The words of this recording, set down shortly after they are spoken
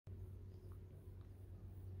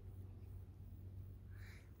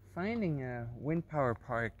Finding a wind power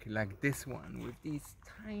park like this one with these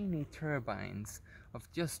tiny turbines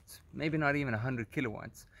of just maybe not even 100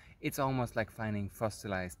 kilowatts, it's almost like finding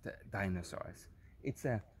fossilized dinosaurs. It's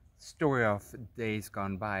a story of days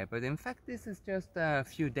gone by, but in fact this is just a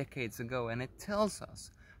few decades ago, and it tells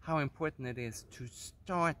us how important it is to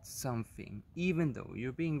start something even though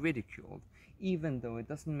you're being ridiculed, even though it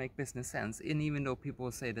doesn't make business sense, and even though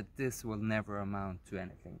people say that this will never amount to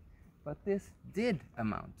anything. But this did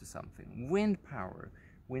amount to something. Wind power.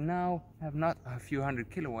 We now have not a few hundred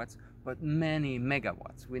kilowatts, but many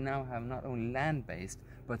megawatts. We now have not only land-based,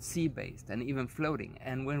 but sea-based and even floating.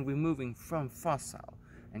 And when we're moving from fossil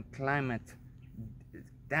and climate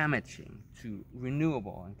damaging to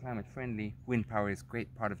renewable and climate friendly, wind power is a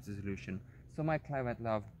great part of the solution. So my climate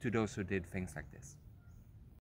love to those who did things like this.